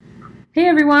Hey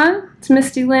everyone, it's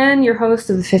Misty Lynn, your host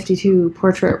of the 52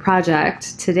 Portrait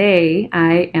Project. Today,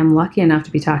 I am lucky enough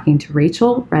to be talking to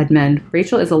Rachel Redmond.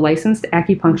 Rachel is a licensed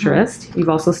acupuncturist. Mm-hmm. You've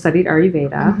also studied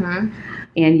Ayurveda,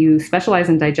 and you specialize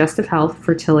in digestive health,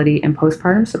 fertility, and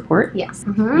postpartum support. Yes.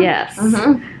 Yes.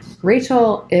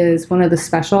 Rachel is one of the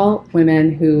special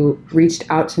women who reached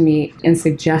out to me and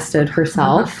suggested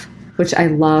herself, which I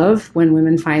love when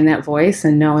women find that voice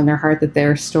and know in their heart that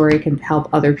their story can help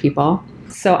other people.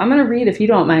 So I'm going to read, if you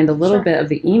don't mind, a little bit of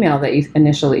the email that you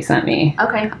initially sent me.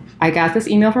 Okay. I got this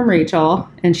email from Rachel,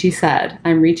 and she said,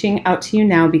 I'm reaching out to you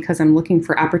now because I'm looking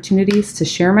for opportunities to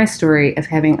share my story of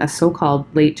having a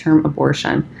so-called late-term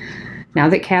abortion. Now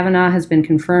that Kavanaugh has been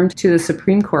confirmed to the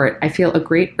Supreme Court, I feel a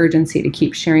great urgency to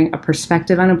keep sharing a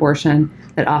perspective on abortion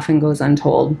that often goes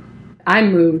untold.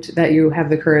 I'm moved that you have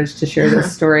the courage to share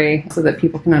this story so that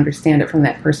people can understand it from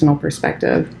that personal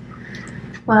perspective.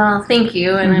 Well, thank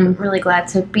you, and I'm really glad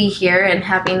to be here and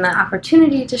having the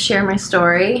opportunity to share my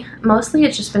story. Mostly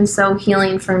it's just been so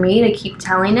healing for me to keep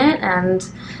telling it, and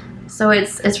so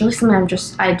it's really something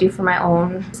I do for my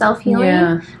own self-healing.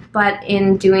 Yeah. But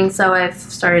in doing so, I've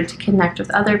started to connect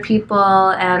with other people,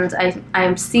 and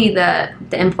I see the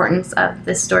importance of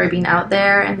this story being out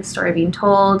there and the story being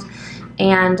told,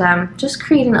 and just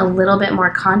creating a little bit more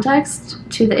context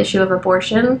to the issue of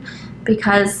abortion,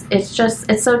 because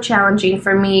it's so challenging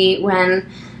for me when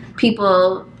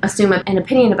people assume an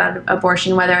opinion about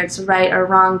abortion, whether it's right or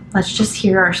wrong. Let's just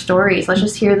hear our stories. Let's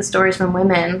just hear the stories from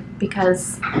women,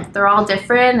 because they're all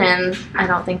different, and I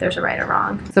don't think there's a right or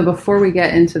wrong. So before we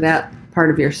get into that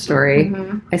part of your story,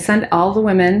 I send all the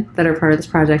women that are part of this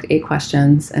project 8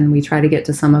 questions, and we try to get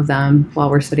to some of them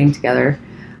while we're sitting together.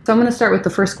 So I'm going to start with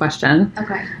the first question.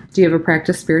 Okay. Do you have a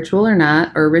practice, spiritual or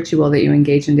not, or a ritual that you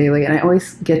engage in daily? And I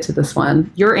always get to this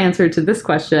one. Your answer to this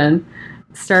question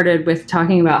started with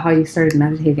talking about how you started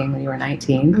meditating when you were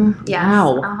 19. Yes.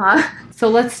 Wow. So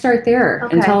let's start there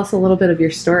and tell us a little bit of your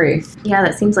story. Yeah,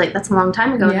 that seems like that's a long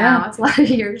time ago now. It's a lot of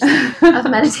years of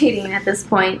meditating at this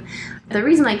point. The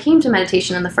reason I came to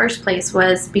meditation in the first place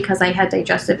was because I had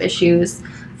digestive issues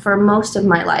for most of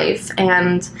my life,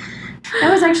 and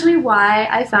that was actually why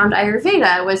I found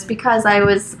Ayurveda, was because I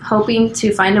was hoping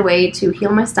to find a way to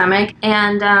heal my stomach.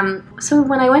 And so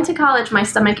when I went to college, my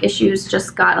stomach issues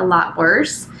just got a lot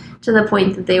worse, to the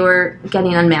point that they were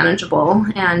getting unmanageable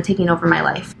and taking over my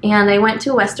life. And I went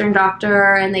to a Western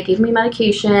doctor, and they gave me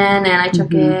medication, and I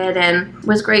took it and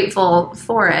was grateful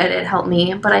for it. It helped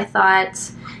me. But I thought,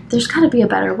 there's got to be a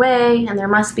better way, and there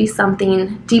must be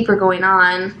something deeper going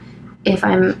on if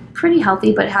I'm pretty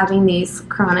healthy but having these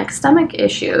chronic stomach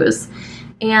issues.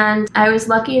 And I was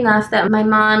lucky enough that my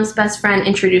mom's best friend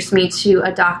introduced me to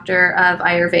a doctor of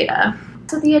Ayurveda.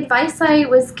 So the advice I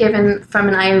was given from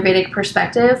an Ayurvedic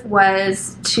perspective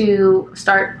was to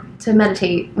start to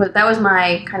meditate. That was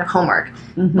my kind of homework.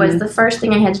 Was the first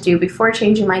thing I had to do before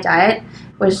changing my diet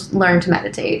was learn to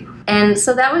meditate. And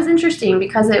so that was interesting,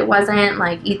 because it wasn't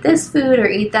like eat this food or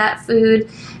eat that food.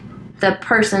 The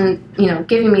person,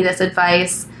 giving me this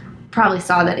advice probably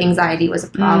saw that anxiety was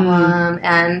a problem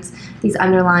and these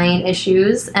underlying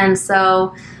issues. And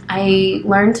so I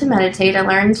learned to meditate. I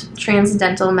learned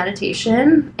transcendental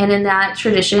meditation. And in that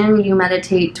tradition, you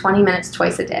meditate 20 minutes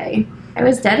twice a day. I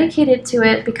was dedicated to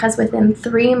it because within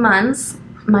 3 months,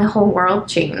 my whole world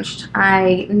changed.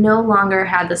 I no longer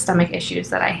had the stomach issues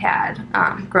that I had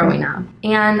growing up.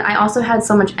 And I also had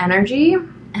so much energy,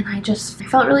 and I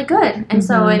felt really good. And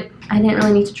so I didn't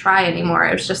really need to try anymore.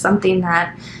 It was just something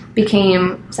that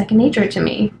became second nature to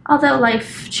me. Although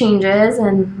life changes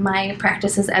and my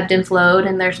practice has ebbed and flowed,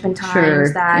 and there's been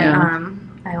times that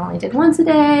I only did once a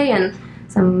day, and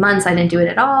some months I didn't do it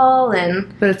at all.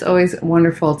 But it's always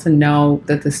wonderful to know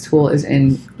that this tool is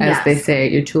in, as they say,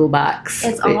 your toolbox.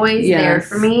 It's always there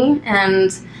for me,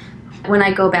 and when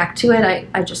I go back to it,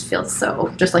 I just feel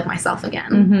so just like myself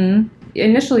again.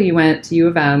 Initially, you went to U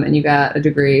of M and you got a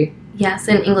degree. Yes,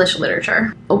 in English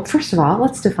literature. Oh, first of all,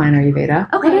 let's define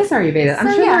Ayurveda. Okay. What is Ayurveda?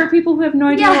 I'm sure there are people who have no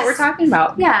idea what we're talking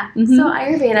about. Yeah. So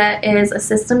Ayurveda is a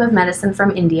system of medicine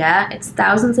from India. It's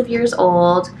thousands of years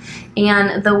old,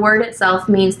 and the word itself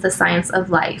means the science of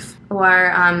life,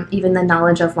 or even the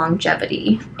knowledge of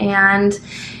longevity. And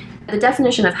the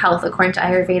definition of health, according to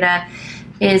Ayurveda,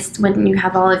 is when you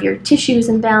have all of your tissues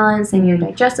in balance and your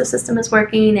digestive system is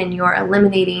working and you're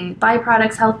eliminating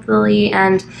byproducts healthily,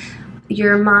 and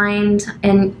your mind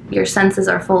and your senses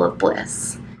are full of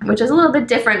bliss, which is a little bit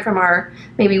different from our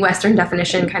maybe Western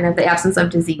definition, kind of the absence of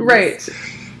disease. Right.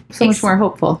 So much more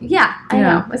hopeful. Yeah, I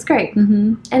know. It's great.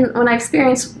 And when I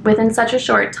experienced within such a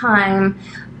short time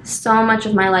so much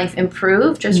of my life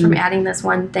improved just from adding this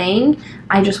one thing.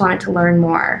 I just wanted to learn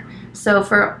more. So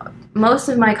for most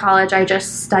of my college, I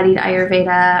just studied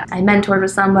Ayurveda. I mentored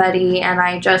with somebody, and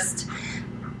I just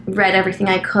read everything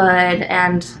I could.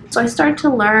 And so I started to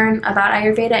learn about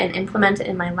Ayurveda and implement it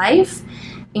in my life.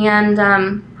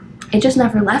 And it just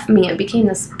never left me. It became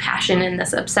this passion and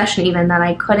this obsession even that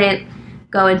I couldn't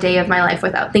go a day of my life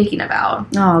without thinking about.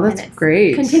 Oh, that's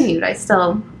great. Continued. I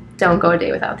still don't go a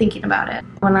day without thinking about it.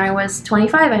 When I was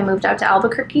 25, I moved out to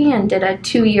Albuquerque and did a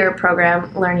 2-year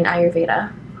program learning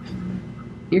Ayurveda.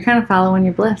 You're kind of following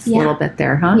your bliss a little bit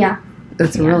there, huh? Yeah.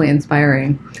 That's really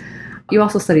inspiring. You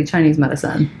also studied Chinese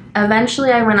medicine.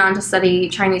 Eventually, I went on to study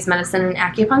Chinese medicine and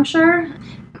acupuncture.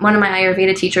 One of my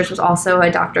Ayurveda teachers was also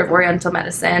a doctor of Oriental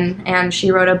medicine, and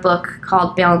she wrote a book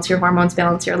called Balance Your Hormones,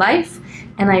 Balance Your Life.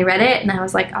 And I read it, and I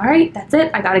was like, all right, that's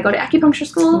it. I got to go to acupuncture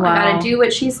school. Wow. I got to do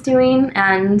what she's doing.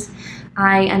 And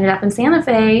I ended up in Santa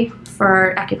Fe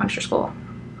for acupuncture school.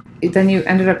 Then you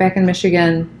ended up back in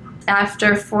Michigan.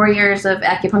 After 4 years of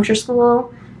acupuncture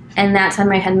school, and that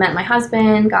time I had met my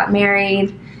husband, got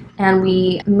married, and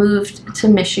we moved to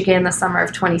Michigan the summer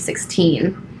of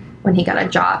 2016 when he got a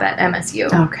job at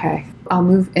MSU. Okay. I'll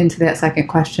move into that second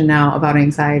question now about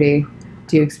anxiety.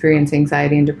 Do you experience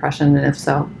anxiety and depression? And if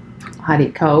so, how do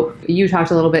you cope? You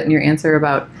talked a little bit in your answer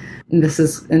about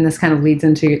this kind of leads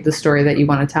into the story that you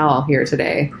want to tell here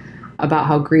today about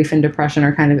how grief and depression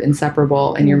are kind of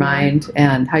inseparable in your mind,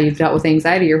 and how you've dealt with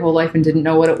anxiety your whole life and didn't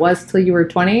know what it was till you were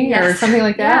 20 or something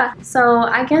like that. Yeah. So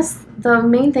I guess the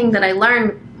main thing that I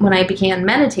learned when I began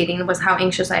meditating was how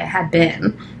anxious I had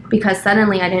been, because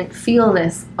suddenly I didn't feel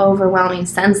this overwhelming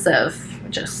sense of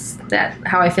just that,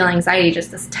 how I feel anxiety, just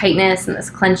this tightness and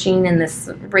this clenching and this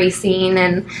racing,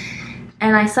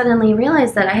 and I suddenly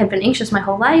realized that I had been anxious my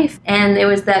whole life, and it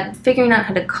was that figuring out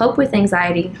how to cope with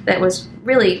anxiety that was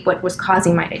really what was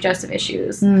causing my digestive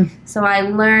issues. So I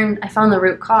found the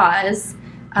root cause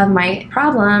of my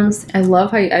problems. I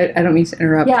love how I don't mean to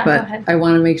interrupt, but I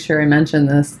want to make sure I mention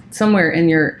this. Somewhere in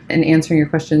answering your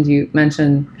questions, you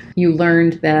mentioned you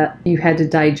learned that you had to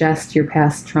digest your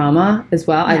past trauma as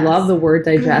well. Yes. I love the word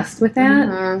digest with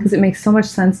that, because it makes so much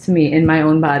sense to me in my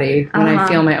own body when I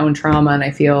feel my own trauma and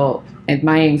I feel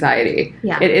my anxiety.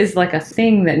 Yeah. It is like a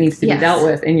thing that needs to be dealt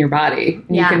with in your body.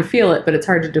 You can feel it, but it's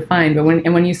hard to define. But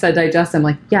when you said digest, I'm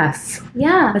like, yes.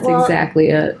 Yeah. That's exactly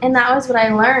it. And that was what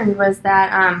I learned, was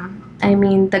that,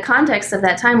 the context of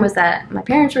that time was that my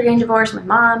parents were getting divorced. My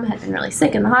mom had been really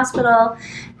sick in the hospital.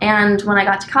 And when I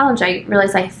got to college, I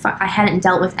realized I hadn't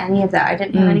dealt with any of that. I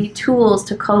didn't have any tools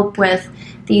to cope with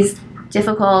these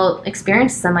difficult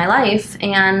experiences in my life.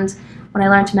 And when I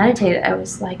learned to meditate, I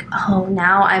was like, oh,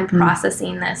 now I'm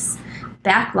processing this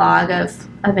backlog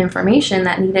of information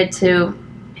that needed to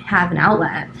have an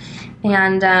outlet.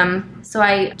 And so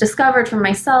I discovered for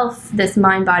myself this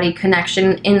mind-body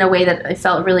connection in a way that I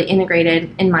felt really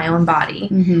integrated in my own body.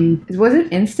 Was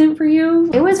it instant for you?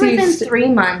 It was within 3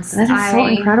 months. That is so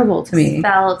incredible to me. And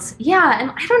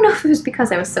I don't know if it was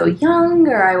because I was so young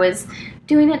or I was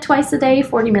doing it twice a day.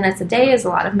 40 minutes a day is a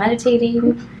lot of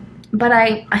meditating. But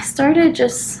I started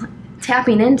just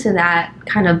tapping into that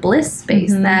kind of bliss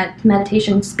space that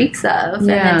meditation speaks of.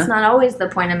 Yeah. And it's not always the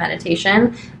point of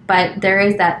meditation, but there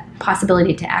is that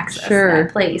possibility to access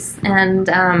that place. And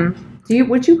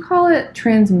would you call it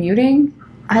transmuting?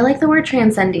 I like the word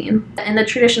transcending. In the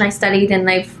tradition I studied, and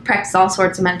I've practiced all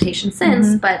sorts of meditation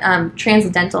since, but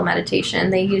transcendental meditation,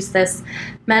 they use this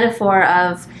metaphor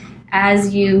of,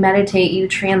 as you meditate, you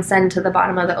transcend to the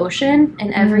bottom of the ocean,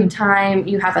 and every time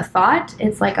you have a thought,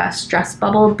 it's like a stress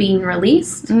bubble being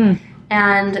released.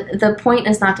 And the point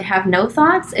is not to have no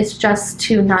thoughts, it's just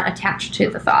to not attach to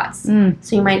the thoughts.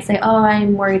 So you might say, oh,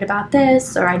 I'm worried about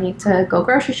this, or I need to go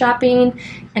grocery shopping.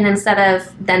 And instead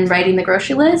of then writing the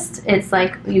grocery list, it's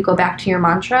like you go back to your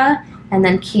mantra and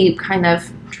then keep kind of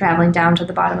traveling down to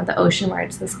the bottom of the ocean where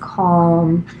it's this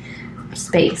calm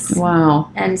space.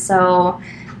 Wow. And so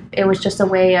it was just a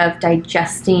way of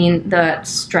digesting the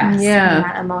stress and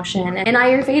that emotion. In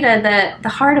Ayurveda, the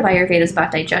heart of Ayurveda is about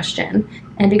digestion.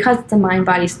 And because it's a mind,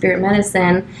 body, spirit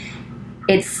medicine,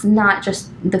 it's not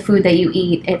just the food that you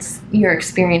eat, it's your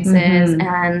experiences.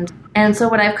 And so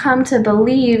what I've come to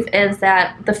believe is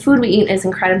that the food we eat is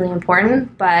incredibly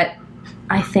important, but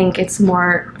I think it's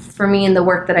more, for me, in the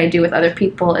work that I do with other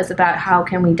people, is about how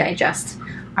can we digest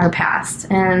our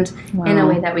past, and in a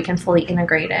way that we can fully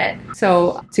integrate it.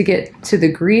 So to get to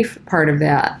the grief part of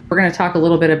that, we're going to talk a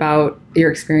little bit about your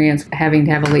experience having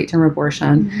to have a late-term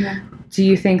abortion. Do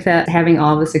you think that having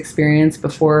all this experience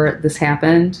before this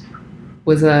happened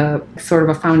was a sort of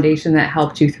a foundation that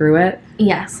helped you through it.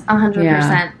 Yes, 100%.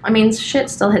 Yeah. I mean, shit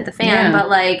still hit the fan, but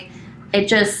like,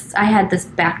 I had this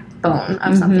backbone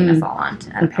of something to fall on.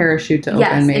 A parachute to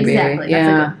open, maybe. Yes, exactly.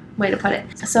 Yeah. That's a good way to put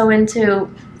it. So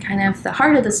into kind of the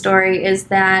heart of the story is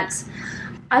that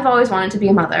I've always wanted to be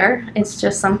a mother. It's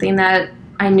just something that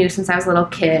I knew since I was a little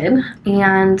kid.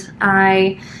 And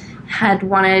I had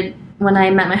wanted, when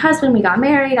I met my husband, we got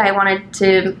married, I wanted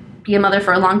to be a mother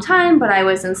for a long time, but I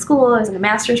was in school, I was in a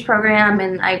master's program,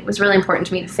 and it was really important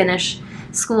to me to finish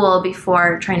school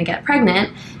before trying to get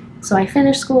pregnant. So I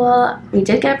finished school, we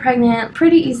did get pregnant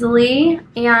pretty easily,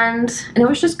 and it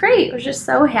was just great. I was just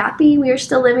so happy. We were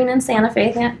still living in Santa Fe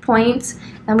at that point,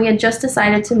 and we had just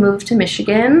decided to move to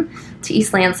Michigan, to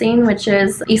East Lansing,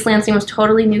 East Lansing was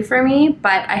totally new for me,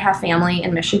 but I have family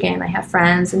in Michigan. I have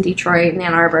friends in Detroit and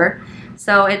Ann Arbor.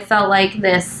 So it felt like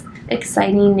this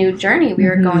exciting new journey we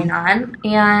were going on,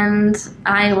 and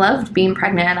I loved being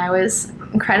pregnant. I was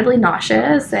incredibly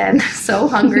nauseous and so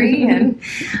hungry,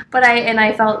 but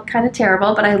I felt kind of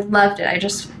terrible, but I loved it. I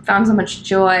just found so much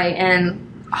joy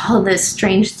in all the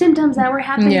strange symptoms that were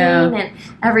happening, and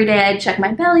every day I'd check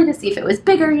my belly to see if it was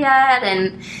bigger yet,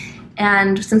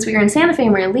 and since we were in Santa Fe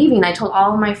and we were leaving, I told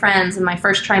all of my friends in my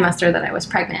first trimester that I was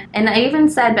pregnant. And I even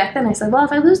said back then, I said, well,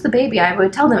 if I lose the baby, I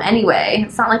would tell them anyway.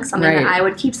 It's not like something that I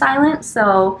would keep silent.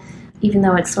 So even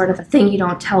though it's sort of a thing you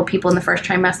don't tell people in the first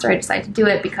trimester, I decided to do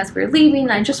it because we were leaving.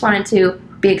 And I just wanted to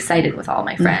be excited with all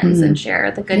my friends and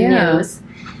share the good news.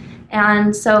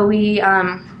 And so we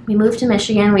moved to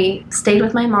Michigan. We stayed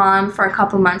with my mom for a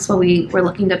couple months while we were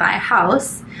looking to buy a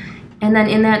house. And then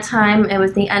in that time, it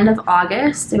was the end of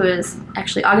August. It was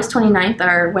actually August 29th,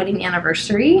 our wedding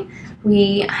anniversary.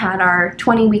 We had our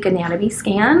 20-week anatomy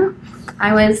scan.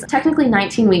 I was technically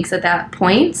 19 weeks at that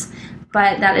point,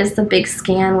 but that is the big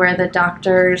scan where the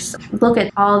doctors look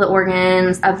at all the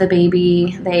organs of the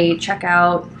baby. They check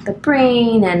out the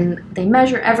brain and they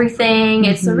measure everything.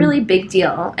 It's a really big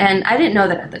deal. And I didn't know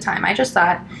that at the time. I just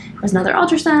thought it was another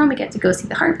ultrasound. We get to go see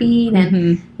the heartbeat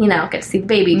and, get to see the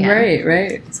baby again.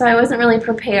 Right. So I wasn't really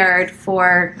prepared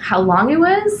for how long it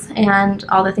was and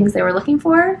all the things they were looking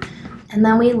for. And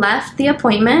then we left the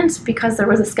appointment because there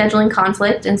was a scheduling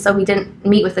conflict, and so we didn't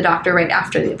meet with the doctor right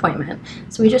after the appointment.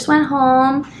 So we just went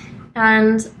home,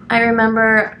 and I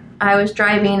remember I was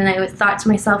driving, and I thought to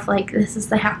myself, like, this is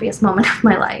the happiest moment of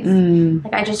my life.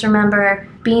 Like, I just remember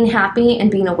being happy and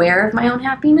being aware of my own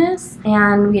happiness,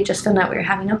 and we had just found out we were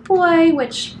having a boy,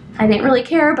 which I didn't really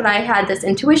care, but I had this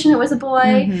intuition it was a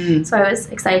boy, so I was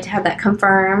excited to have that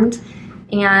confirmed.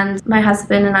 And my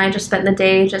husband and I just spent the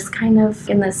day just kind of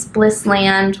in this bliss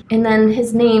land. And then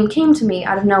his name came to me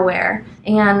out of nowhere.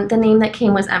 And the name that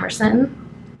came was Emerson.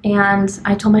 And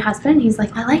I told my husband, he's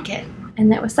like, I like it.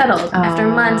 And that was settled after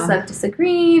months of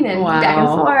disagreeing and back and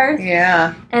forth.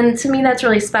 Yeah. And to me, that's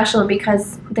really special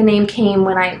because the name came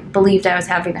when I believed I was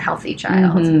having a healthy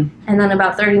child. And then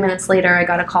about 30 minutes later, I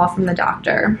got a call from the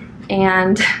doctor.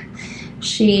 And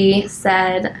she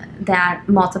said that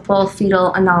multiple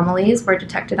fetal anomalies were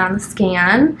detected on the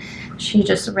scan. She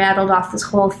just rattled off this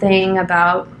whole thing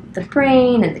about the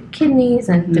brain and the kidneys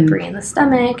and debris in the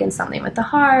stomach and something with the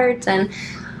heart and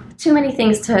too many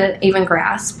things to even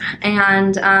grasp.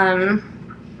 And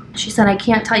she said, I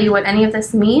can't tell you what any of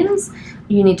this means.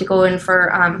 You need to go in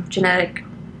for genetic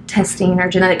testing or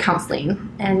genetic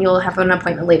counseling, and you'll have an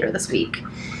appointment later this week.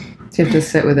 So you have to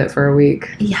sit with it for a week.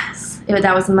 Yes.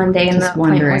 That was Monday, and the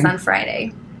appointment was on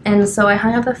Friday. And so I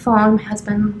hung up the phone. My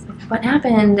husband was like, what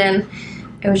happened? And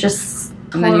it was just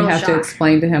total And then you have to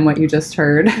explain to him what you just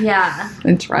heard. Yeah.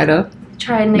 And try to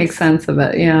make sense of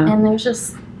it. Yeah. And it was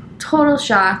just total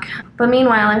shock. But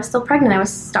meanwhile, I was still pregnant. I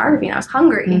was starving. I was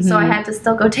hungry. So I had to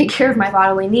still go take care of my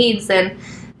bodily needs. And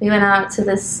we went out to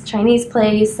this Chinese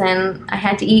place, and I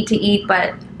had to eat,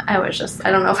 but I was just,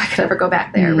 I don't know if I could ever go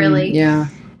back there, really. Yeah.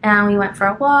 And we went for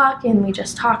a walk, and we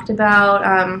just talked about,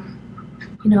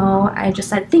 I just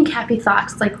said, think happy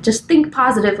thoughts. Like, just think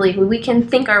positively. We can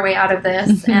think our way out of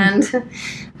this. And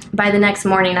by the next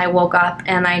morning, I woke up,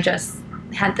 and I just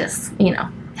had this,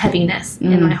 heaviness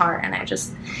in my heart. And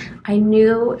I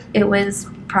knew it was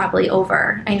probably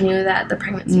over. I knew that the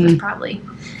pregnancy was probably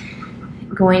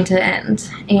going to end.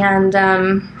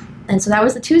 And so that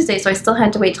was the Tuesday, so I still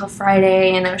had to wait till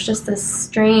Friday, and it was just this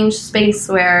strange space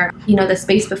where, the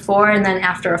space before and then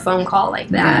after a phone call like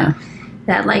that,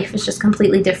 that life is just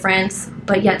completely different,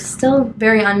 but yet still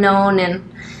very unknown.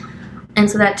 And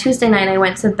so that Tuesday night I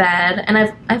went to bed, and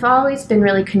I've always been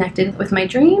really connected with my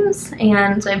dreams,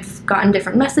 and I've gotten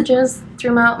different messages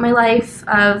throughout my life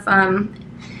of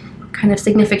kind of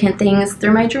significant things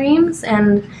through my dreams.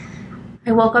 And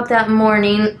I woke up that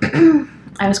morning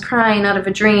I was crying out of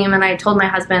a dream, and I told my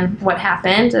husband what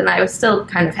happened, and I was still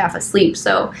kind of half asleep.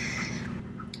 So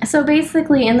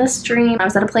basically in this dream, I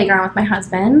was at a playground with my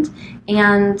husband,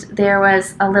 and there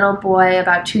was a little boy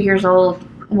about 2 years old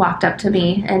walked up to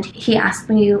me, and he asked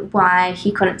me why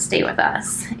he couldn't stay with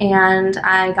us. And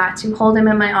I got to hold him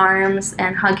in my arms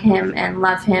and hug him and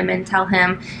love him and tell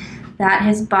him that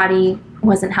his body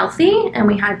wasn't healthy and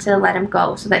we had to let him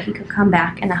go so that he could come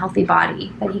back in a healthy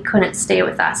body, that he couldn't stay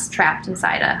with us trapped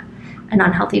inside an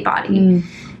unhealthy body.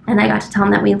 And I got to tell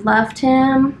him that we loved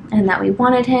him and that we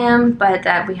wanted him, but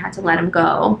that we had to let him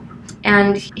go.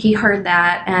 And he heard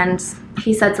that, and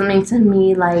he said something to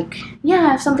me like,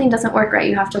 yeah, if something doesn't work right,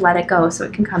 you have to let it go so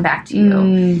it can come back to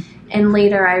you. And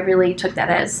later I really took that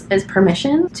as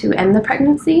permission to end the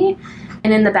pregnancy.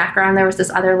 And in the background there was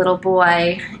this other little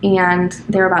boy, and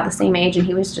they were about the same age, and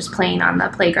he was just playing on the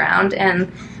playground. And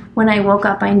when I woke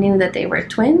up, I knew that they were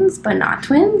twins, but not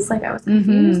twins. Like, I was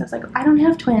confused. I was like, I don't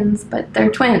have twins, but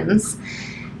they're twins.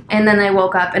 And then I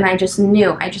woke up and I just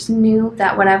knew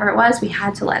that whatever it was, we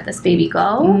had to let this baby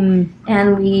go.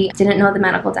 And we didn't know the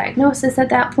medical diagnosis at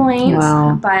that point.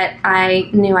 Wow. But I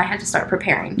knew I had to start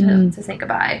preparing to say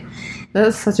goodbye. That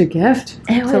was such a gift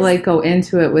to like go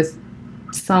into it with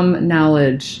some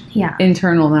knowledge,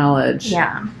 internal knowledge.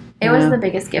 Yeah. It was the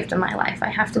biggest gift of my life, I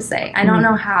have to say. I don't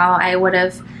know how I would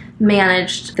have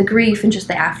managed the grief and just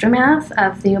the aftermath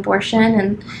of the abortion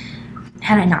and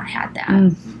had I not had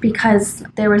that, because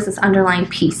there was this underlying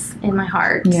peace in my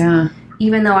heart. Yeah.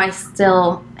 Even though I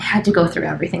still had to go through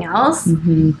everything else,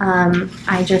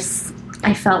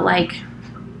 I felt like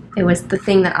it was the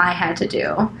thing that I had to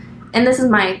do. And this is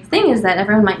my thing, is that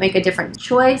everyone might make a different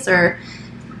choice or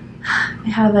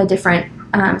have a different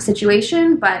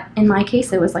situation, but in my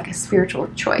case, it was like a spiritual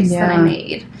choice that I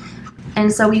made.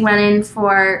 And so we went in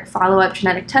for follow-up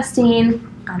genetic testing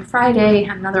on Friday,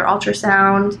 had another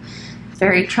ultrasound.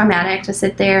 Very traumatic to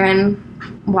sit there and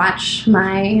watch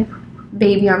my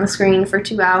baby on the screen for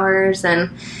 2 hours and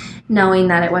knowing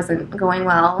that it wasn't going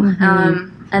well.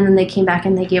 And then they came back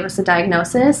and they gave us a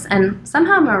diagnosis, and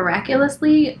somehow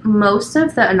miraculously most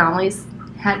of the anomalies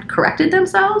had corrected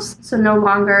themselves. So no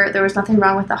longer, there was nothing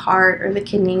wrong with the heart or the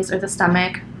kidneys or the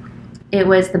stomach. It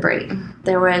was the brain.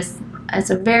 It's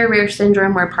a very rare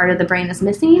syndrome where part of the brain is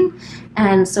missing,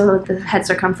 and so the head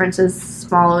circumference is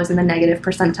small, it was in the negative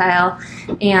percentile,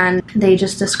 and they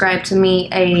just described to me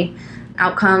a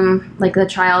outcome like the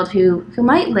child who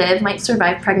might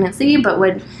survive pregnancy, but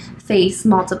would face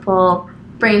multiple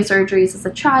brain surgeries as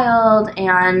a child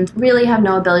and really have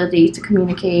no ability to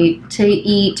communicate, to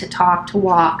eat, to talk, to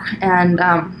walk, and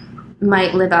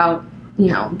might live out,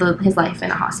 his life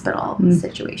in a hospital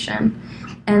situation.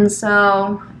 And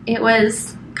so it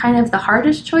was kind of the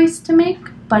hardest choice to make,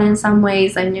 but in some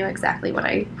ways I knew exactly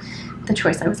the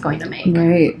choice I was going to make.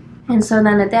 Right. And so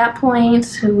then at that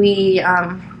point, we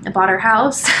bought our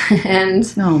house, and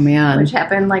which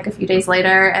happened like a few days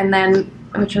later, and then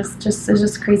which was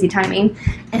just crazy timing.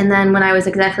 And then when I was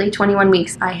exactly 21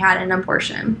 weeks, I had an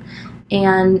abortion.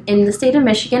 And in the state of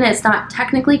Michigan, it's not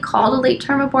technically called a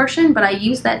late-term abortion, but I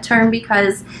use that term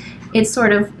because it's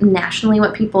sort of nationally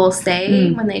what people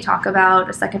say when they talk about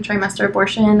a second trimester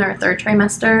abortion or a third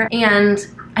trimester. And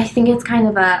I think it's kind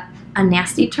of a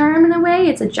nasty term in a way.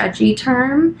 It's a judgy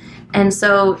term. And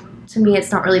so to me,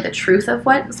 it's not really the truth of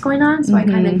what's going on. So I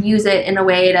kind of use it in a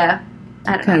way to,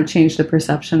 kind of change the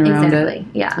perception around it.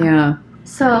 Yeah. Yeah.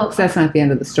 So that's not the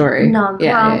end of the story. No.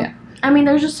 Yeah. I mean,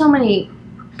 there's just so many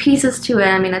pieces to it.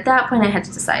 I mean, at that point, I had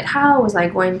to decide how was I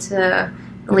going to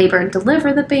labor and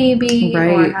deliver the baby,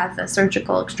 or have the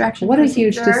surgical extraction procedure. A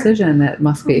huge decision that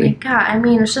must be. Oh my God. I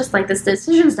mean, it's just like this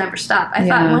decisions never stop. I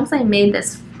thought once I made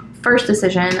this first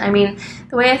decision, I mean,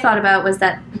 the way I thought about it was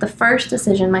that the first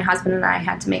decision my husband and I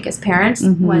had to make as parents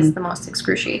was the most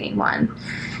excruciating one.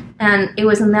 And it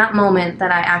was in that moment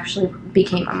that I actually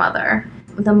became a mother.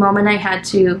 The moment I had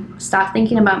to stop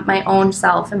thinking about my own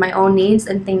self and my own needs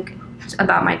and think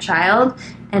about my child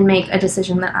and make a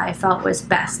decision that I felt was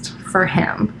best for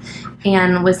him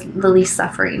and was the least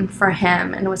suffering for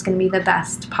him and was going to be the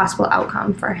best possible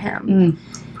outcome for him.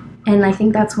 And I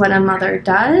think that's what a mother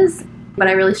does. But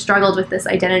I really struggled with this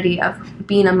identity of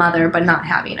being a mother but not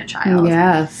having a child.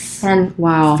 Yes. And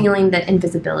feeling the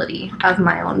invisibility of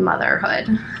my own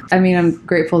motherhood. I mean, I'm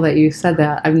grateful that you said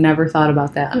that. I've never thought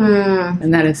about that.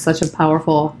 And that is such a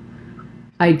powerful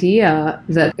idea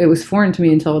that it was foreign to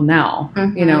me until now.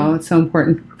 It's so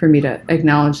important for me to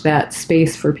acknowledge that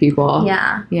space for people.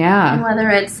 Yeah. Yeah. And whether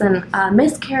it's a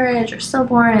miscarriage or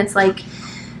stillborn, it's like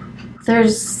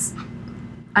there's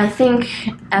I think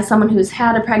as someone who's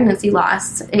had a pregnancy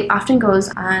loss, it often goes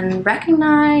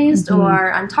unrecognized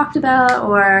or untalked about,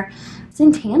 or it's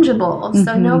intangible.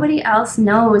 So nobody else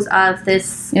knows of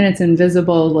this. And it's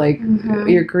invisible, like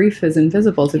your grief is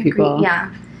invisible to people.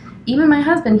 Yeah. Even my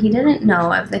husband, he didn't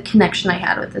know of the connection I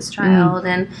had with this child.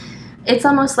 And it's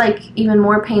almost like even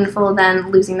more painful than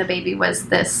losing the baby was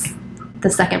the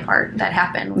second part that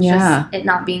happened, was just it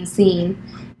not being seen.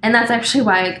 And that's actually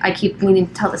why I keep needing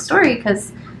to tell the story,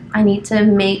 because I need to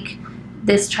make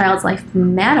this child's life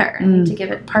matter. I need to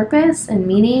give it purpose and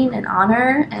meaning and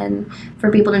honor, and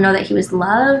for people to know that he was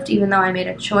loved, even though I made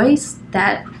a choice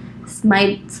that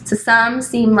might to some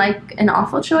seem like an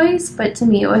awful choice, but to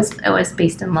me it was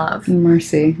based in love.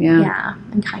 Mercy, yeah,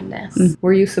 and kindness.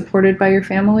 Were you supported by your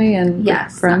family and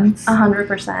friends?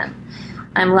 100%.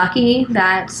 I'm lucky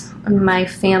that my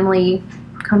family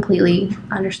completely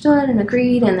understood and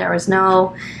agreed, and there was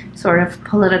no sort of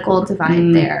political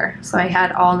divide there. So I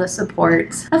had all the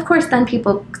support. Of course, then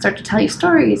people start to tell you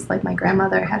stories, like my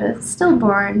grandmother had a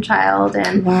stillborn child,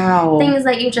 and things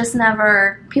that you just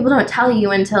people don't tell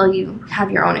you until you have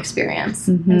your own experience.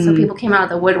 And so people came out of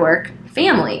the woodwork,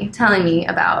 family, telling me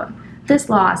about this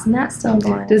loss and that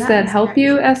stillborn. Does that help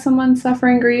you as someone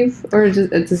suffering grief, or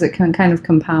does it kind of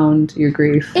compound your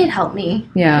grief? It helped me.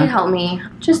 Yeah. It helped me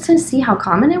just to see how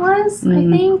common it was, I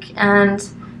think, and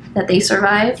that they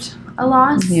survived a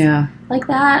loss like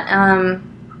that,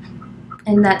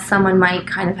 and that someone might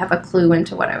kind of have a clue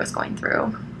into what I was going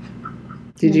through.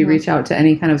 Did you reach out to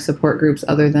any kind of support groups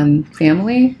other than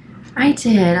family? I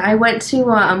did. I went to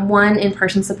one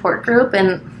in-person support group,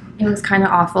 and it was kind of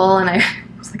awful, and I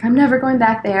was like, I'm never going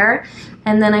back there.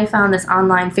 And then I found this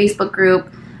online Facebook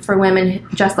group for women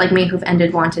just like me who've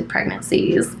ended wanted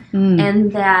pregnancies,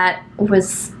 and that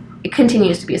it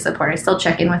continues to be a support. I still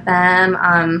check in with them,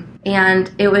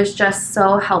 and it was just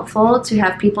so helpful to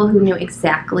have people who knew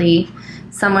exactly,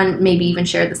 someone maybe even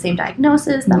shared the same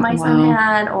diagnosis that my son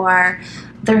had, or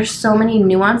there's so many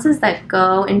nuances that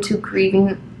go into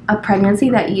grieving a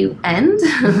pregnancy that you end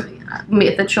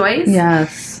with a choice.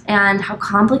 Yes. And how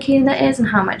complicated that is, and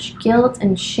how much guilt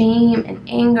and shame and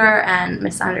anger and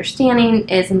misunderstanding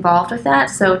is involved with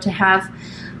that. So to have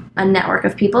a network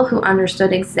of people who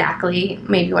understood exactly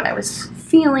maybe what I was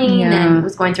feeling and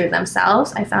was going through it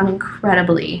themselves, I found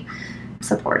incredibly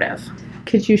supportive.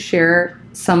 Could you share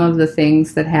some of the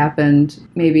things that happened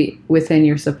maybe within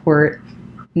your support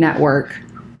network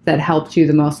that helped you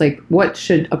the most? Like, what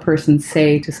should a person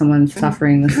say to someone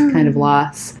suffering this kind of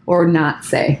loss, or not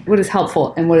say? What is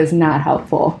helpful and what is not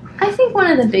helpful? I think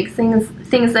one of the big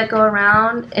things that go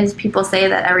around is people say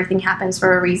that everything happens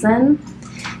for a reason.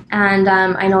 And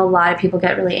I know a lot of people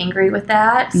get really angry with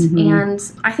that. And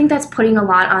I think that's putting a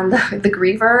lot on the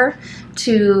griever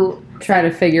to try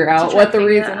to figure out what the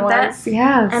reason was.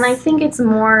 Yes. And I think it's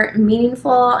more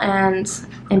meaningful and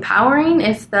empowering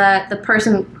if the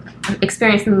person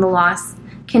experiencing the loss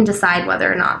can decide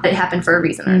whether or not it happened for a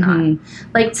reason or not.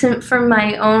 Like, for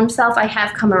my own self, I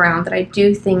have come around that I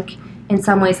do think in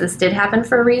some ways this did happen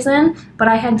for a reason, but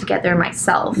I had to get there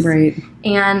myself. Right.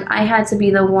 And I had to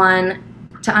be the one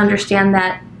to understand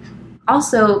that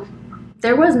also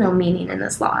there was no meaning in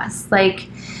this loss. Like,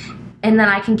 and then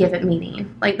I can give it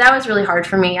meaning. Like, that was really hard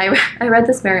for me. I read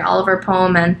this Mary Oliver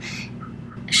poem, and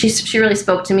she really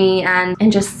spoke to me,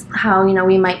 and just how,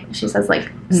 she says,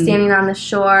 like, standing on the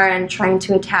shore and trying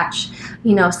to attach,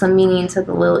 some meaning to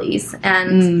the lilies,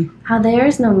 and how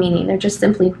there's no meaning. They're just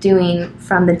simply doing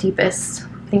from the deepest,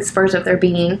 spurs of their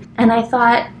being. And I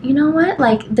thought, you know what?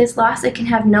 Like, this loss, it can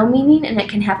have no meaning and it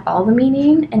can have all the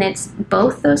meaning, and it's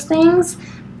both those things.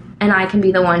 And I can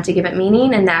be the one to give it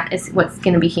meaning, and that is what's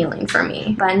going to be healing for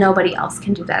me. But nobody else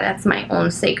can do that. That's my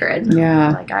own sacred. Yeah.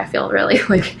 Like, I feel really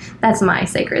like that's my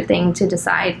sacred thing to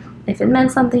decide if it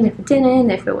meant something, if it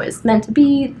didn't, if it was meant to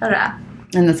be. Blah, blah.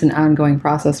 And that's an ongoing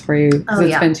process for you. Because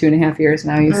it's been 2.5 years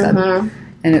now, you said.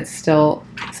 And it's still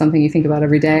something you think about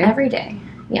every day? Every day,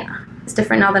 yeah. It's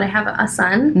different now that I have a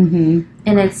son.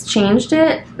 And it's changed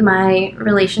my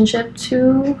relationship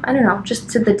to, I don't know,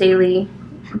 just to the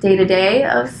day-to-day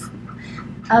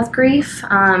of grief,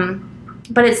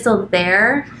 but it's still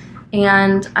there,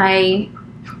 and I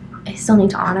still need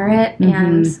to honor it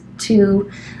and to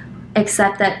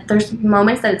accept that there's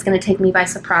moments that it's going to take me by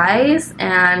surprise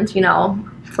and,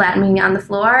 flatten me on the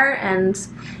floor, and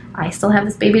I still have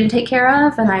this baby to take care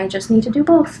of, and I just need to do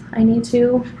both. I need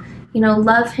to,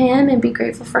 love him and be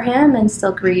grateful for him and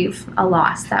still grieve a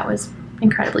loss that was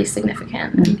incredibly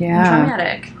significant and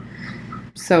traumatic.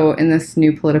 So in this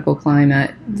new political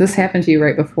climate, this happened to you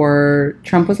right before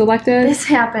Trump was elected? This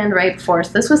happened right before.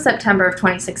 So this was September of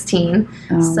 2016.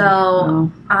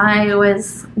 I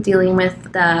was dealing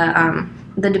with the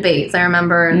debates. I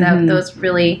remember that those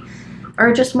really,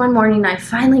 or just one morning I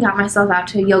finally got myself out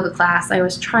to a yoga class. I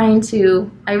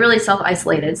really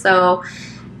self-isolated. So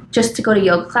just to go to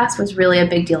yoga class was really a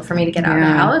big deal for me to get out of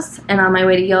the house. And on my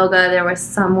way to yoga, there was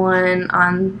someone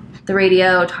on the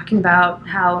radio talking about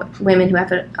how women who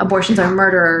have abortions are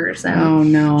murderers.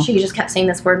 And she just kept saying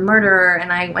this word murderer.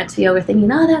 And I went to yoga thinking,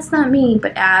 no, that's not me.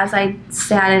 But as I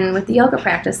sat in with the yoga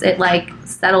practice, it like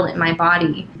settled in my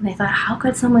body. And I thought, how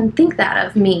could someone think that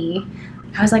of me?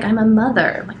 I was like, I'm a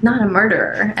mother, like not a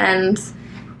murderer. And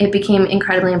it became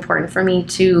incredibly important for me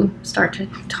to start to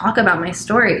talk about my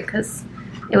story, because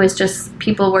it was just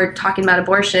people were talking about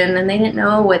abortion and they didn't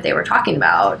know what they were talking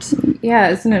about. Yeah,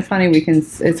 isn't it funny?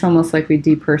 It's almost like we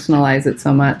depersonalize it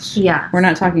so much. Yeah. We're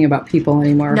not talking about people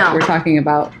anymore. No. We're talking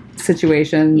about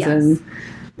situations and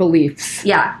beliefs.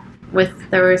 Yeah.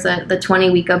 There was the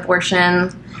 20-week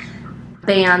abortion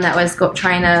ban that was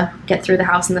trying to get through the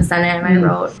House and the Senate, and I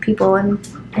wrote people in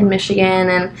Michigan,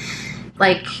 and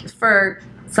like for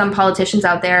some politicians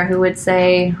out there who would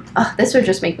say, oh, this would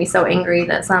just make me so angry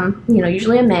that some,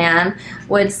 usually a man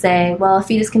would say, well, a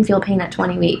fetus can feel pain at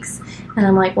 20 weeks. And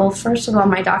I'm like, well, first of all,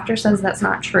 my doctor says that's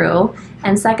not true.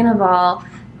 And second of all,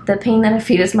 the pain that a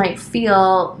fetus might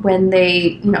feel when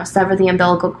they, sever the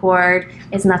umbilical cord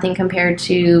is nothing compared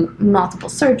to multiple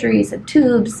surgeries and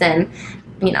tubes and,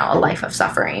 a life of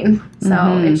suffering.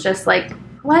 So it's just like,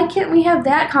 why can't we have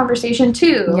that conversation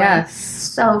too? Yes.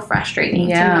 So frustrating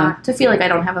to feel like I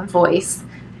don't have a voice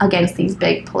against these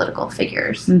big political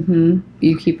figures.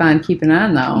 You keep on keeping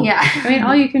on, though. Yeah. I mean,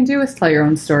 all you can do is tell your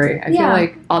own story. I feel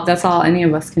like that's all any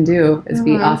of us can do is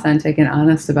be authentic and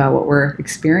honest about what we're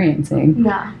experiencing.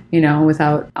 Yeah.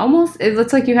 Without it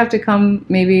looks like you have to come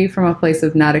maybe from a place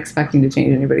of not expecting to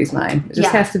change anybody's mind. It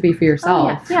just has to be for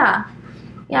yourself. Oh, yeah.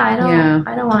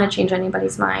 I don't want to change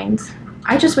anybody's mind.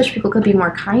 I just wish people could be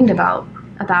more kind about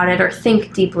it or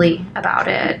think deeply about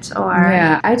it.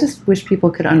 I just wish people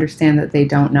could understand that they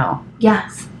don't know.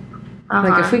 Yes.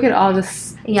 Like if we could all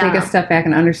just take a step back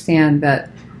and understand that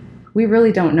we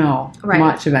really don't know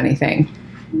much of anything.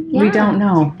 Yeah. We don't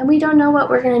know. And we don't know what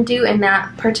we're going to do in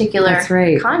that particular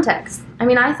context. I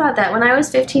mean, I thought that when I was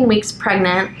 15 weeks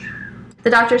pregnant, the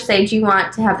doctors say, do you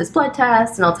want to have this blood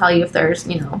test? And I'll tell you if there's,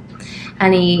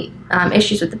 any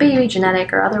issues with the baby,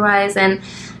 genetic or otherwise. And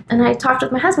I talked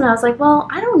with my husband. I was like, well,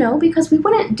 I don't know, because we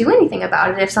wouldn't do anything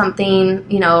about it if something,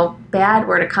 bad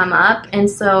were to come up. And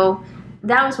so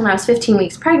that was when I was 15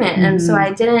 weeks pregnant. And so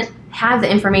I didn't have the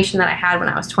information that I had when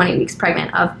I was 20 weeks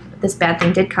pregnant of this bad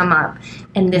thing did come up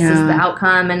and this is the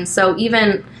outcome. And so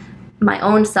even my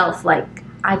own self,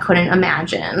 I couldn't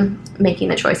imagine making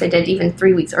the choice I did even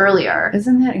 3 weeks earlier.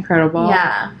 Isn't that incredible?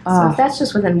 Yeah. So if that's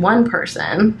just within one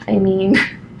person, I mean...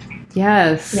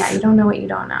 Yes. Yeah, you don't know what you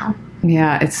don't know.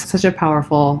 Yeah, it's such a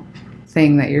powerful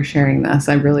thing that you're sharing this.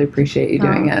 I really appreciate you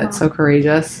doing it. It's so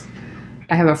courageous.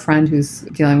 I have a friend who's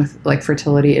dealing with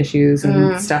fertility issues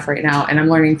and stuff right now, and I'm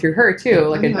learning through her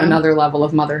too, another level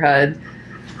of motherhood.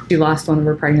 She lost one of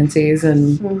her pregnancies,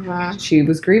 and she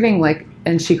was grieving,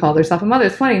 and she called herself a mother.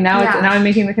 It's funny now. Now I'm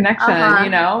making the connection.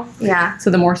 Yeah. So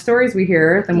the more stories we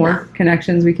hear, the more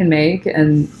connections we can make,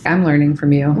 and I'm learning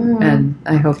from you, and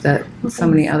I hope that so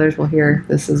many others will hear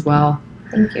this as well.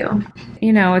 Thank you.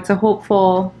 It's a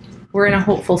hopeful. We're in a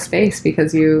hopeful space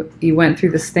because you went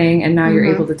through this thing, and now you're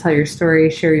able to tell your story,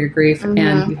 share your grief, and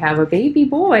you have a baby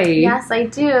boy. Yes, I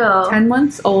do. 10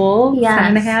 months old. Yes. 10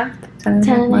 and a half. 10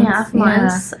 and a half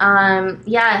months.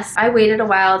 Yes, I waited a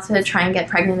while to try and get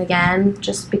pregnant again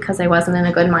just because I wasn't in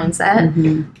a good mindset.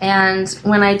 And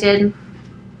when I did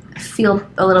feel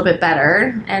a little bit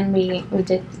better, and we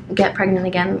did get pregnant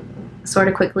again sort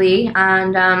of quickly.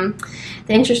 And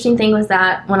the interesting thing was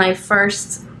that when I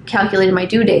first calculated my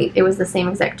due date, it was the same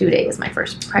exact due date as my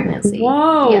first pregnancy.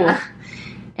 Whoa. Yeah.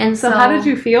 And so how did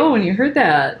you feel when you heard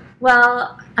that?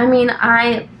 Well, I mean,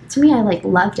 to me, I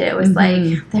loved it. It was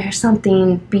there's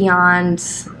something beyond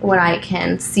what I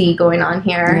can see going on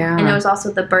here. Yeah. And it was also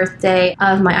the birthday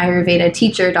of my Ayurveda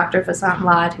teacher, Dr. Vasant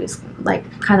Lad, who's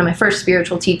kind of my first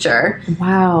spiritual teacher.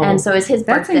 Wow. And so it's his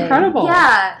birthday. That's incredible.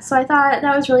 Yeah. So I thought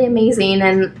that was really amazing,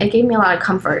 and it gave me a lot of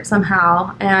comfort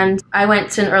somehow. And I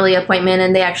went to an early appointment,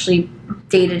 and they actually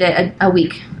dated it a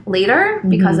week later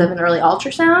because of an early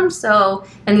ultrasound. So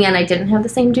in the end, I didn't have the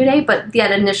same due date, but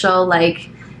that initial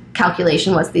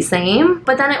calculation was the same.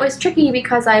 But then it was tricky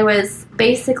because I was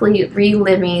basically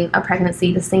reliving a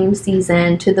pregnancy the same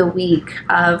season to the week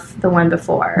of the one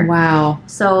before. Wow.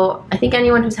 So I think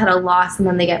anyone who's had a loss and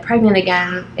then they get pregnant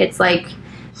again, it's like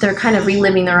they're kind of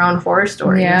reliving their own horror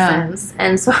story in a sense.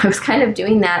 And so I was kind of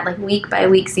doing that like week by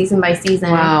week, season by season.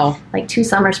 Wow. Like 2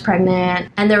 summers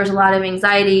pregnant. And there was a lot of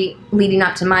anxiety leading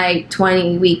up to my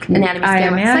 20-week anatomy scan. I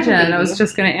imagine. I was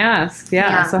just going to ask.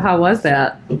 Yeah. So how was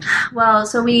that? Well,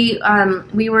 so we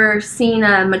were seeing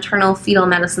a maternal fetal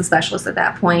medicine specialist at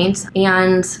that point,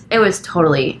 and it was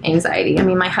totally anxiety. I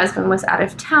mean, my husband was out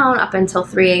of town up until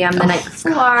 3 a.m. the night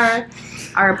before. Gosh.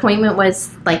 Our appointment was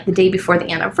like the day before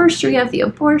the anniversary of the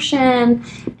abortion,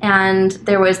 and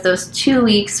there was those 2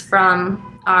 weeks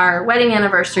from our wedding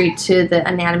anniversary to the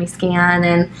anatomy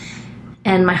scan,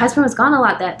 and my husband was gone a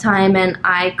lot that time, and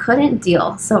I couldn't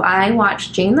deal. So I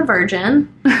watched Jane the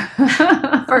Virgin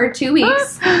for 2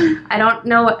 weeks. I don't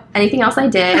know anything else I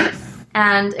did.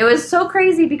 And it was so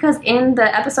crazy because in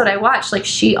the episode I watched, like,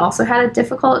 she also had a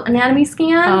difficult anatomy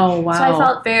scan. Oh, wow. So I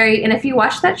felt and if you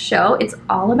watch that show, it's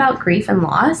all about grief and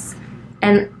loss.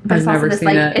 But it's also this,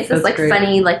 like, it's this, like,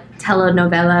 funny, like,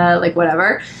 telenovela, like,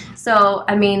 whatever. So,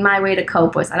 I mean, my way to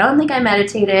cope was I don't think I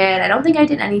meditated. I don't think I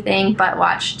did anything but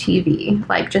watch TV,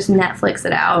 like, just Netflix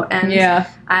it out. And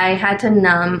I had to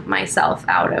numb myself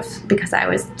out because I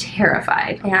was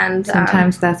terrified. And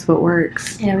sometimes that's what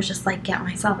works. And it was just, like, get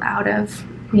myself out of,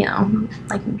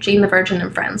 like, Jane the Virgin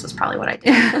and Friends was probably what I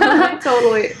did. I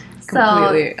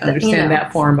completely understand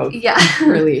that form of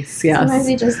release. Yes. Sometimes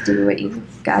you just do what you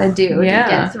gotta do to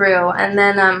get through.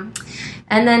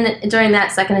 And then during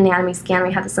that second anatomy scan,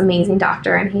 we had this amazing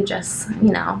doctor, and he just,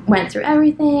 went through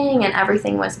everything, and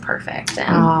everything was perfect.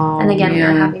 And again, we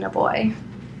were having a boy.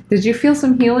 Did you feel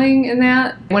some healing in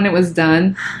that when it was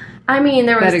done? I mean,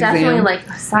 there was definitely like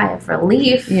a sigh of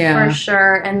relief for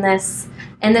sure, and this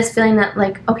feeling that,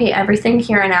 like, okay, everything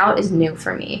here and out is new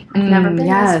for me. I've never been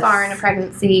this far in a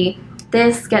pregnancy.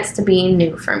 This gets to be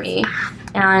new for me.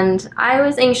 And I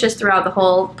was anxious throughout the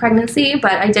whole pregnancy,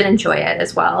 but I did enjoy it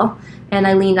as well. And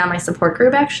I leaned on my support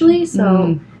group, actually.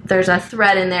 So there's a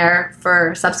thread in there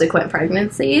for subsequent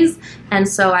pregnancies. And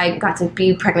so I got to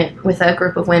be pregnant with a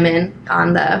group of women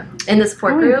in the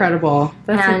support group. Incredible.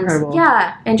 That's incredible.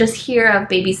 Yeah. And just hear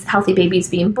of healthy babies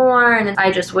being born. And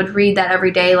I just would read that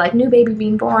every day, like, new baby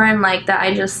being born. Like,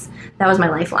 that was my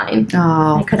lifeline.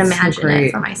 Oh, I could imagine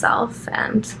it for myself.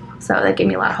 And so that gave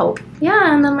me a lot of hope.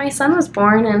 Yeah. And then my son was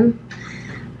born. And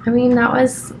I mean, that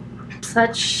was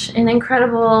such an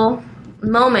incredible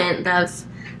moment of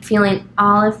feeling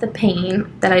all of the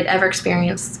pain that I'd ever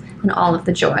experienced and all of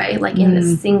the joy, like, in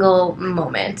this single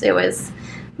moment. It was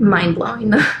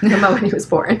mind-blowing, the moment he was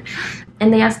born.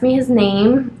 And they asked me his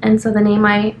name, and so the name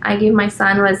I gave my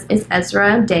son is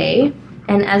Ezra Day.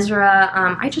 And Ezra,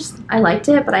 I liked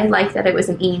it, but I liked that it was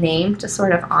an E name to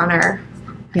sort of honor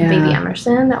baby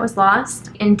Emerson that was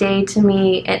lost. And Day, to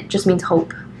me, it just means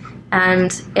hope.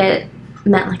 And it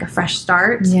meant like a fresh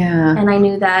start. Yeah. And I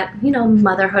knew that,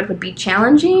 motherhood would be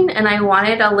challenging, and I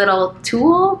wanted a little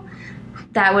tool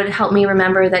that would help me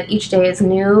remember that each day is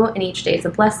new and each day is a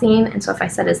blessing. And so if I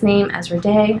said his name, Ezra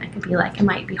Day, I could be like, it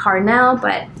might be hard now,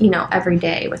 but, every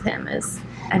day with him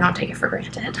I don't take it for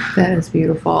granted. That is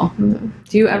beautiful. Mm-hmm.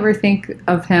 Do you ever think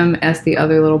of him as the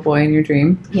other little boy in your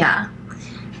dream? Yeah.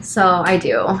 So I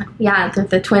do. Yeah,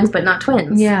 the twins, but not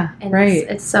twins. Yeah, and right.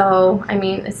 It's so, I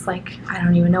mean, it's like, I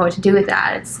don't even know what to do with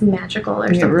that. It's magical or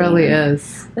something. It really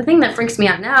is. The thing that freaks me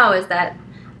out now is that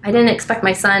I didn't expect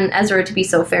my son, Ezra, to be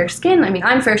so fair-skinned. I mean,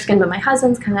 I'm fair-skinned, but my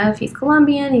husband's he's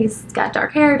Colombian. He's got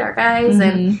dark hair, dark eyes,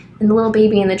 and the little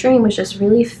baby in the dream was just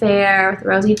really fair with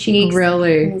rosy cheeks.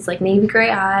 Really? And these, like, navy gray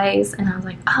eyes. And I was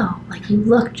like, oh, like, you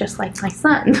look just like my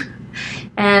son.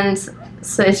 And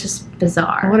so it's just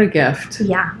bizarre. What a gift.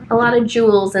 Yeah. A lot of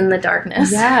jewels in the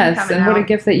darkness. Yes, and what a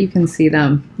gift that you can see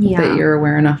them. Yeah. That you're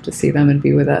aware enough to see them and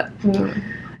be with it. Mm.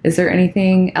 Is there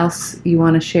anything else you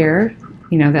want to share?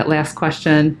 That last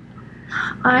question.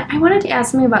 I wanted to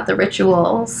ask me about the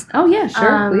rituals. Oh, yeah,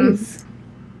 sure, please.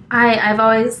 I've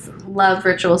always loved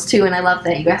rituals, too, and I love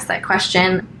that you asked that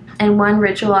question. And one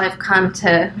ritual I've come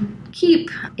to keep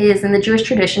is in the Jewish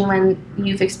tradition when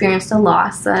you've experienced a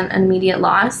loss, an immediate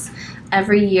loss.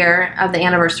 Every year of the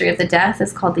anniversary of the death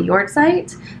is called the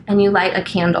Yortzeit, and you light a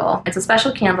candle. It's a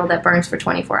special candle that burns for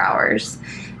 24 hours.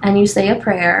 And you say a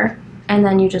prayer, and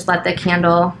then you just let the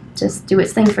candle just do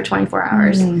its thing for 24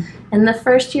 hours. And the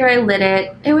first year I lit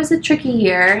it, it was a tricky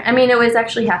year. I mean, it was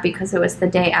actually happy because it was the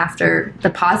day after the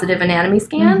positive anatomy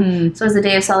scan. So it was a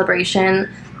day of celebration.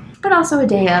 but also a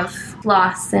day of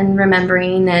loss and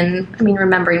remembering, and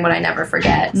remembering what I never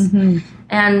forget. Mm-hmm.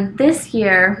 And this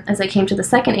year, as I came to the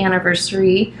second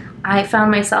anniversary, I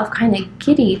found myself kind of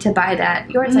giddy to buy that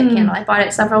yahrzeit candle. I bought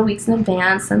it several weeks in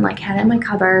advance and like had it in my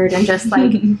cupboard and just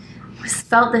like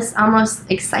felt this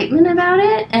almost excitement about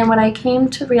it. And what I came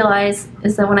to realize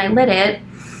is that when I lit it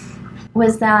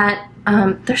was that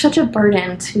there's such a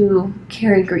burden to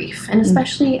carry grief. And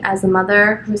especially as a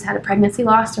mother who's had a pregnancy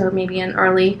loss or maybe an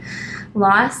early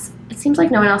loss, it seems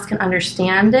like no one else can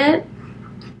understand it.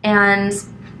 And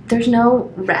there's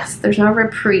no rest. There's no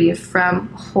reprieve from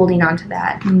holding on to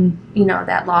that,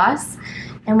 that loss.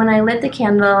 And when I lit the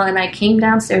candle and I came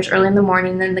downstairs early in the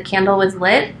morning and the candle was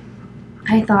lit,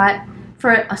 I thought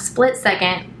for a split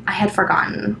second I had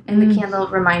forgotten. And the candle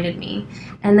reminded me.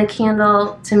 And the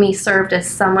candle to me served as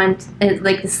someone,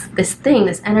 like this thing,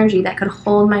 this energy that could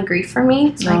hold my grief for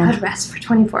me so I could rest for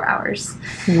 24 hours.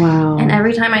 Wow. And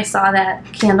every time I saw that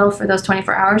candle for those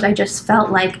 24 hours, I just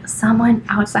felt like someone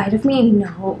outside of me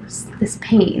knows this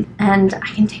pain. And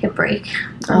I can take a break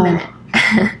for a minute.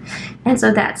 And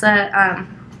so that's a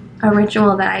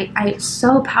ritual that I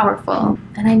so powerful.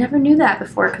 And I never knew that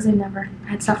before because I never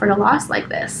had suffered a loss like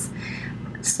this.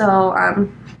 So I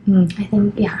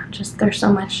think, just there's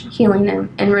so much healing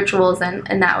in rituals, and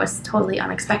that was totally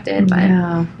unexpected,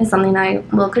 but it's something I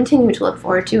will continue to look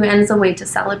forward to, and it's a way to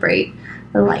celebrate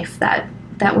the life that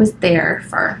was there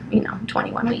for,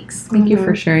 21 weeks. Thank you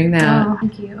for sharing that. Oh,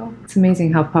 thank you. It's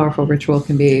amazing how powerful ritual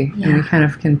can be, and we kind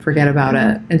of can forget about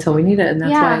it until we need it, and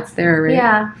that's why it's there, right?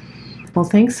 Yeah. Well,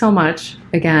 thanks so much,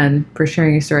 again, for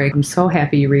sharing your story. I'm so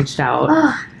happy you reached out.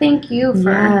 Oh, thank you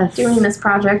for doing this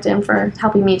project and for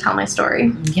helping me tell my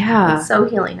story. Yeah. It's so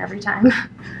healing every time.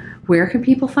 Where can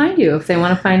people find you if they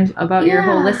want to find about your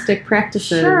holistic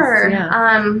practices? Sure. Yeah.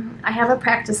 I have a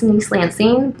practice in East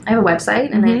Lansing. I have a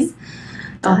website, and it's...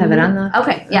 I'll have it on the...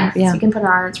 Okay, yeah. So you can put it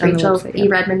on. It's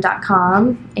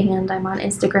racheleredmond.com, and I'm on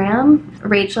Instagram,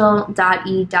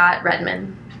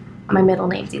 rachel.e.redmond. My middle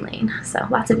name's Elaine, so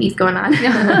lots of E's going on.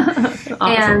 Awesome.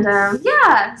 And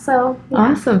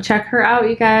Awesome. Check her out,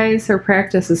 you guys. Her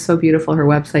practice is so beautiful. Her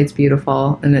website's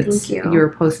beautiful, and it's you were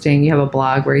posting. You have a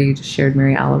blog where you just shared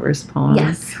Mary Oliver's poems.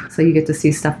 Yes. So you get to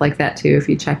see stuff like that too if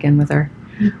you check in with her.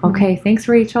 Okay. Thanks,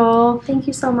 Rachel. Thank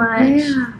you so much. Yeah.